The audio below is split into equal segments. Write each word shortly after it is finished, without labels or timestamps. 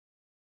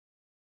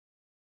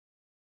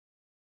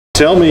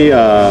Tell me,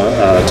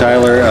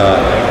 Tyler,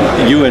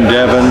 you and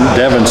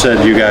Devin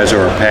said you guys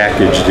are a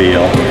package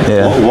deal.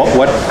 Yeah.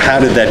 How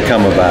did that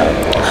come about?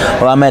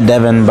 Well, I met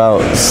Devin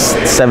about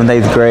 7th,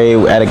 8th grade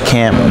at a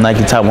camp,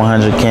 Nike Top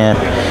 100 camp,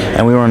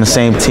 and we were on the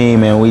same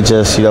team, and we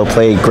just,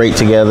 played great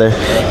together.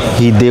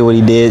 He did what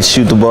he did,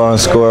 shoot the ball and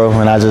score,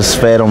 and I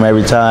just fed him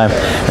every time,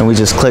 and we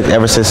just clicked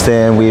ever since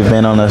then. We've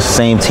been on the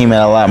same team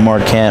at a lot more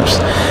camps.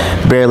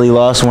 Barely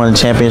lost, won the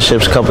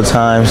championships a couple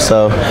times,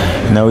 so,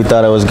 we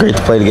thought it was great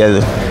to play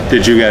together.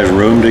 Did you guys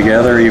room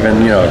together even,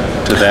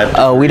 to that?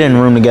 Oh, we didn't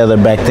room together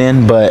back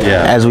then, but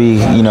as we,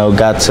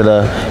 got to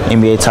the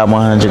NBA Top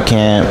 100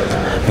 camp,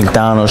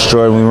 McDonald's,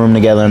 Jordan, we roomed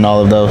together in all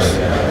of those.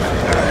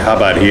 How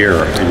about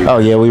here? Oh,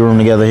 yeah, we room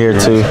together here,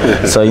 too.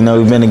 So,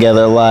 we've been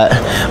together a lot.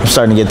 I'm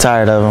starting to get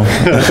tired of him.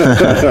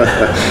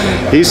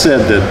 He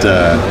said that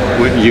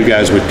you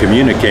guys would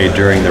communicate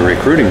during the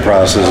recruiting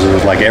process. It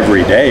was like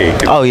every day.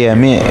 Oh, yeah,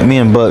 me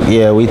and Buck,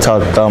 we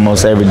talked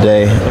almost every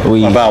day.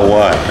 About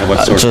what?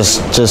 What sort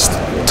just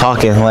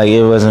talking. Like,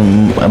 it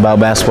wasn't about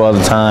basketball all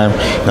the time.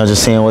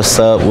 Just seeing what's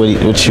up,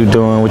 what you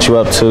doing, what you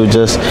up to,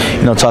 just,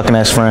 talking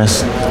as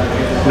friends.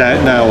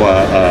 Now,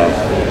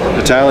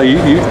 Tyler,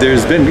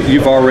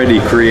 you've already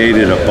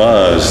created a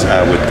buzz,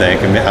 I would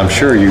think. I mean, I'm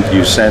sure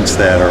you sense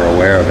that or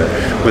aware of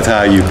it with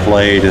how you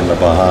played in the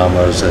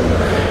Bahamas and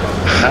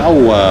how.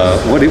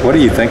 What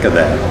do you think of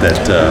that?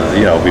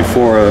 That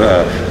before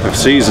a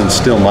season's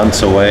still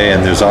months away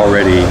and there's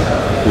already,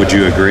 would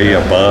you agree,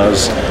 a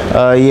buzz?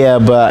 Yeah,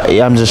 but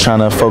I'm just trying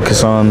to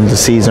focus on the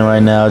season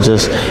right now.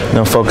 Just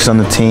focus on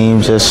the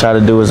team. Just try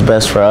to do what's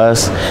best for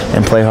us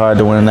and play hard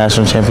to win a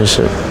national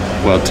championship.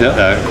 Well,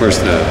 of course,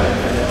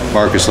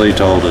 Marcus Lee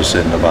told us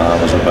in the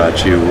Bahamas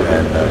about you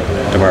and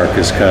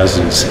DeMarcus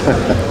Cousins.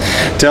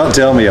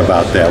 Tell me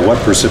about that. What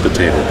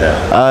precipitated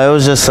that? It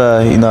was just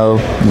a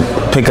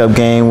pickup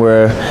game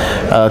where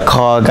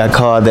got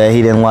called that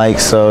he didn't like,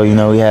 so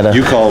we had a.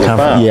 You called a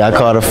foul. Yeah, I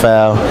called a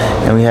foul,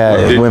 and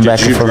we went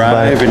back and forth. Did you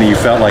drive and you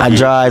felt like I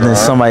drove and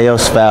somebody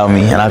else fouled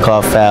me, and I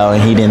called foul,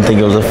 and he didn't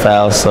think it was a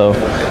foul, so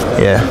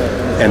yeah.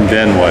 And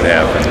then what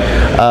happened?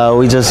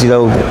 We just,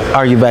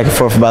 argued back and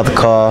forth about the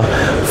call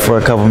for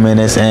a couple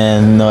minutes,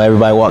 and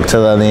everybody walked to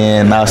the other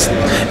end.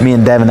 Me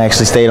and Devin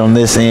actually stayed on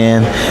this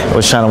end.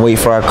 Was trying to wait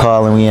for our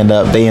call, and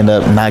they ended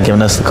up not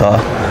giving us the call.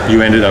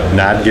 You ended up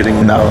not getting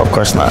the call? No, of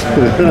course not.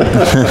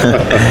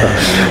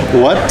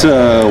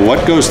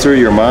 What goes through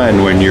your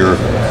mind when you're?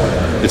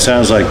 It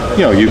sounds like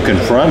you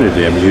confronted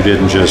him. You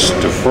didn't just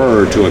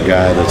defer to a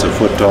guy that's a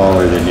foot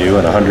taller than you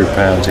and 100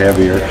 pounds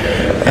heavier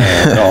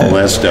and all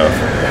that stuff.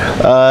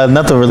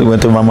 Nothing really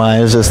went through my mind.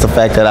 It was just the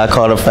fact that I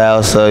called a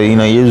foul, so you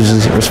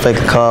usually respect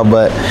the call,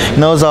 but it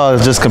was all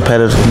just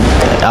competitive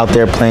out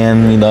there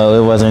playing.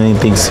 It wasn't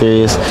anything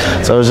serious,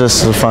 so it was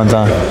just a fun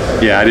time.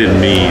 Yeah, I didn't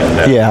mean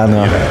that. Yeah, I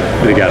know.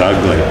 It got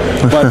ugly.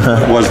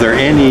 But was there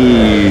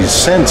any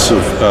sense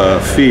of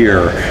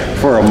fear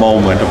for a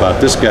moment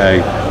about this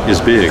guy is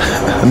big?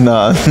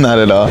 No, not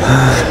at all.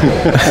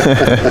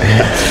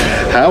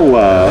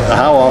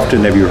 How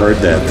often have you heard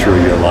that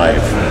through your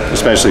life,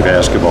 especially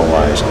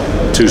basketball-wise?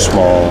 Too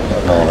small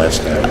and all that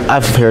stuff.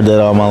 I've heard that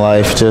all my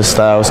life. Just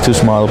I was too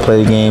small to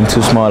play the game,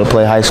 too small to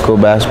play high school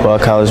basketball,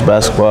 college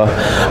basketball.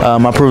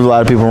 I proved a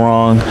lot of people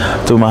wrong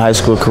through my high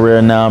school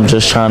career. Now I'm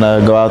just trying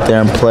to go out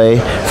there and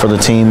play for the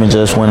team and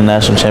just win a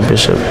national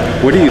championship.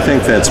 What do you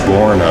think that's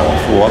born of?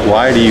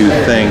 Why do you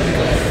think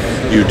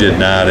you did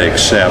not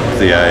accept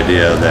the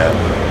idea that,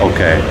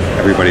 okay,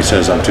 everybody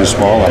says I'm too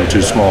small,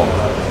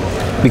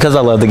 Because I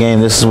love the game.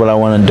 This is what I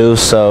want to do,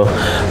 so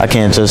I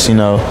can't just,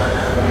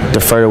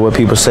 defer to what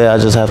people say. I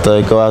just have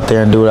to go out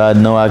there and do what I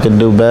know I can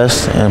do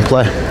best and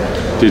play.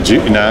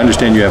 Now I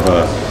understand you have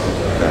a,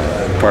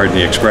 pardon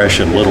the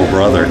expression, little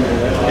brother,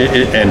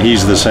 and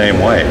he's the same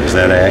way. Is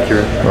that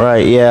accurate?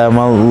 Right, yeah.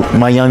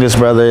 My youngest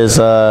brother is,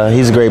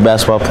 he's a great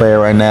basketball player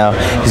right now.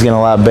 He's getting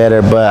a lot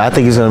better, but I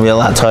think he's going to be a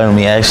lot taller than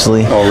me,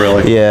 actually. Oh,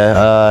 really?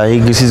 Yeah,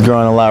 he's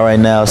growing a lot right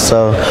now,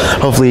 so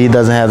hopefully he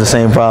doesn't have the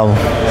same problem.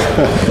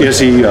 Is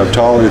he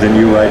taller than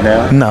you right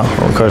now? No,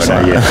 of course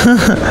not.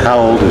 How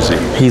old is he?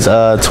 He's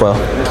 12. 12.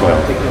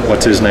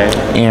 What's his name?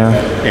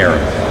 Aaron.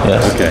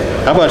 Yes. Okay.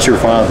 How about your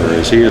father?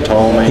 Is he a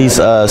tall man? He's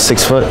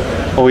 6 foot.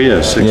 Oh, he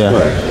is 6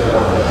 foot.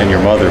 And your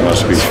mother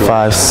must be short.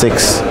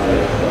 5'6".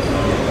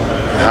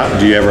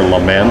 Do you ever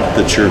lament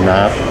that you're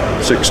not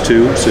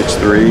 6'2",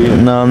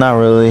 6'3"? No, not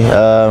really.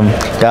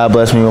 God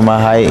blessed me with my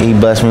height. He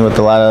blessed me with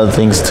a lot of other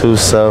things too,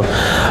 so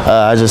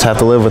I just have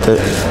to live with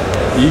it.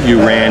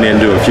 You ran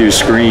into a few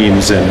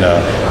screens in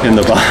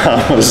the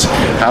Bahamas.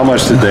 How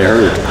much did they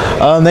hurt?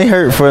 They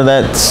hurt for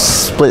that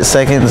split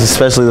second,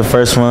 especially the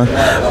first one.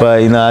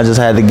 But I just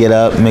had to get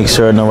up, make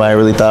sure nobody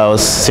really thought I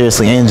was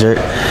seriously injured,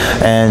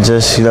 and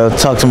just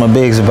talk to my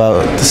bigs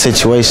about the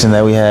situation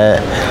that we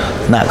had.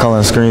 Not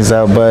calling screens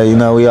out, but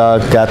we all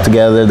got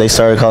together. They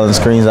started calling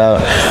screens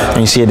out,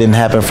 and you see it didn't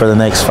happen for the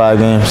next 5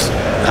 games.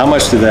 How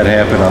much did that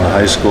happen on the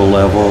high school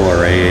level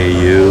or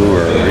AAU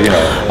or, you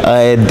know?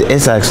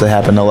 It's actually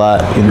happened a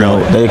lot. You know,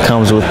 Really? it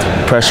comes with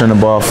pressuring the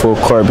ball full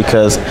court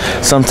because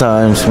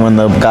sometimes when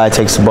the guy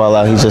takes the ball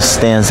out, he just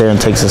stands there and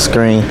takes a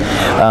screen.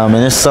 And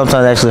it's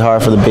sometimes actually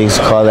hard for the bigs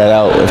to call that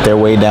out if they're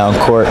way down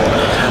court.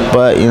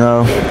 But, you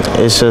know,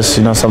 it's just,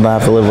 you know, something I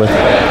have to live with.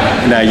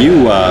 Now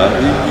you,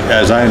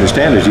 as I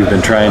understand it, you've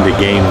been trying to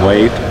gain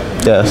weight.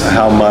 Yes.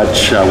 How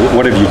much,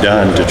 what have you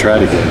done to try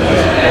to gain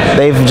weight?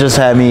 They've just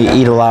had me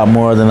eat a lot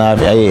more than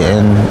I've ate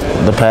in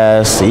the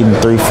past, eating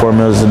 3-4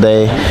 meals a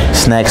day,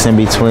 snacks in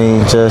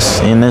between,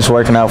 and it's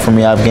working out for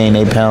me. I've gained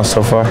 8 pounds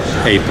so far.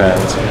 8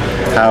 pounds.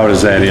 How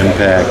does that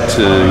impact,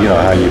 you know,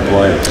 how you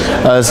play?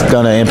 It's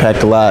going to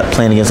impact a lot.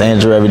 Playing against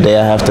Andrew every day,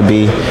 I have to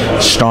be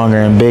stronger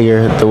and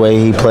bigger the way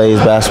he plays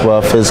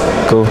basketball,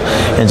 physical,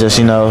 and just,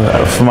 you know,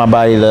 for my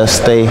body to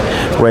stay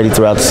ready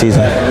throughout the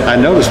season. I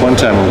noticed one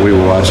time when we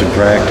were watching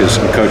practice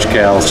and Coach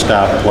Cal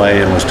stopped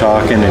play and was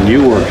talking, and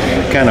you were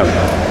kind of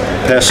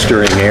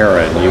pestering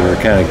Aaron. You were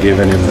kind of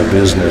giving him the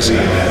business.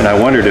 And I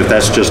wondered if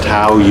that's just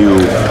how you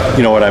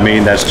know what I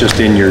mean? That's just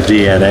in your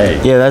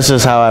DNA. Yeah, that's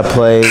just how I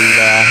play.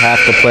 I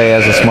have to play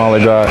as a smaller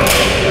guard.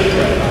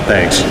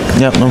 Thanks. Yep,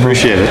 no problem.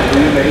 Appreciate it.